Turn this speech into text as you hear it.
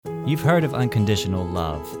You've heard of unconditional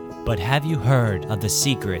love, but have you heard of the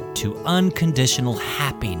secret to unconditional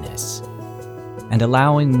happiness and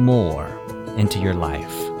allowing more into your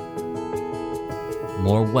life?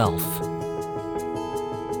 More wealth,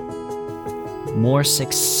 more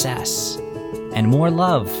success, and more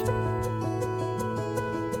love.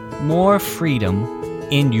 More freedom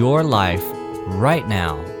in your life right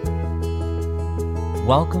now.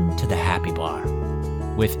 Welcome to the Happy Bar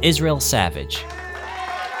with Israel Savage.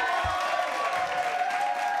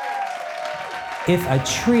 If a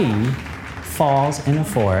tree falls in a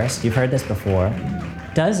forest, you've heard this before,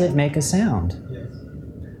 does it make a sound? Yes.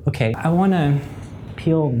 Okay, I want to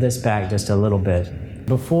peel this back just a little bit.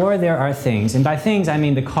 Before there are things, and by things I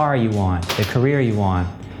mean the car you want, the career you want,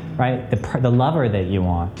 right? The lover that you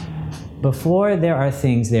want. Before there are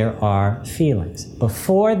things, there are feelings.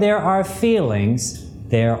 Before there are feelings,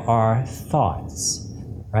 there are thoughts.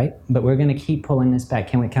 Right? But we're going to keep pulling this back.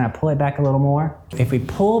 Can I pull it back a little more? If we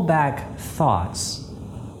pull back thoughts,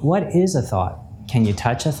 what is a thought? Can you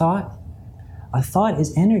touch a thought? A thought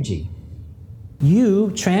is energy.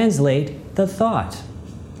 You translate the thought.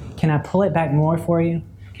 Can I pull it back more for you?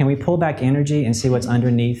 Can we pull back energy and see what's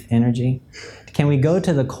underneath energy? Can we go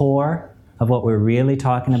to the core of what we're really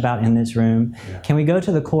talking about in this room? Can we go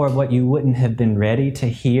to the core of what you wouldn't have been ready to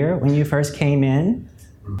hear when you first came in?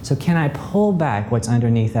 So can I pull back what's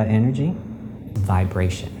underneath that energy?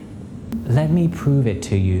 Vibration. Let me prove it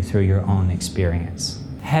to you through your own experience.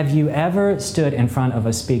 Have you ever stood in front of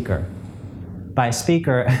a speaker? By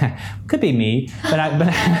speaker, could be me, but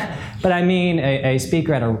I mean a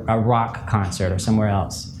speaker at a rock concert or somewhere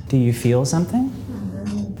else. Do you feel something?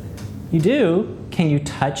 You do? Can you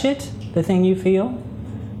touch it, the thing you feel?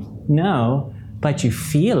 No, but you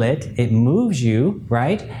feel it. It moves you,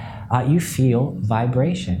 right? You feel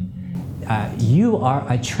vibration. You are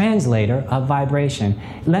a translator of vibration.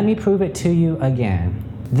 Let me prove it to you again.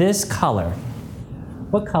 This color.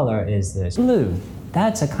 What color is this? Blue.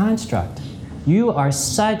 That's a construct. You are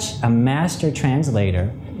such a master translator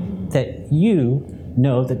that you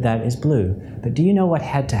know that that is blue. But do you know what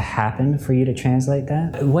had to happen for you to translate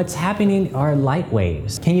that? What's happening are light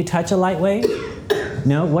waves. Can you touch a light wave?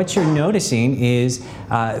 No, what you're noticing is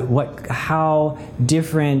how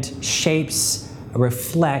different shapes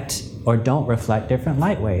reflect or don't reflect different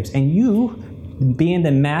light waves. And you, being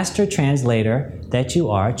the master translator that you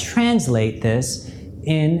are, translate this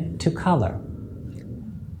into color.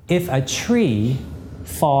 If a tree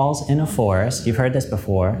falls in a forest, you've heard this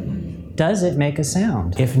before, does it make a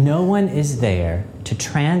sound? If no one is there to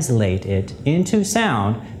translate it into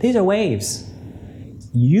sound, these are waves.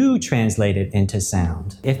 You translate it into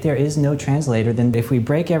sound. If there is no translator, then if we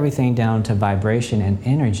break everything down to vibration and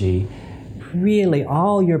energy, really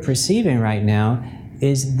all you're perceiving right now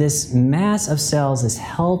is this mass of cells is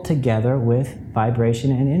held together with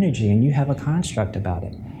vibration and energy, and you have a construct about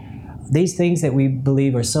it. These things that we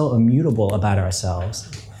believe are so immutable about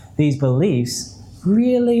ourselves, these beliefs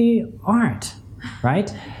really aren't,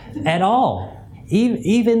 right? At all.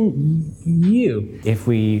 Even you, if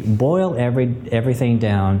we boil everything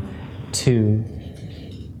down to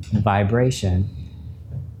vibration,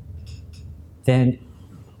 then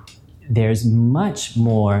there's much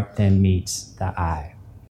more than meets the eye.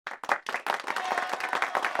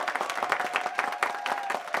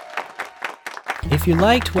 If you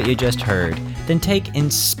liked what you just heard, then take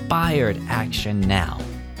inspired action now.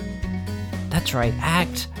 That's right,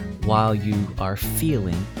 act while you are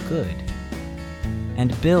feeling good.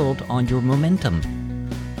 And build on your momentum.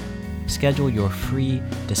 Schedule your free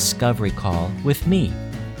discovery call with me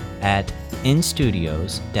at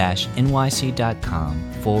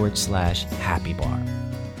instudios-nyc.com/happybar.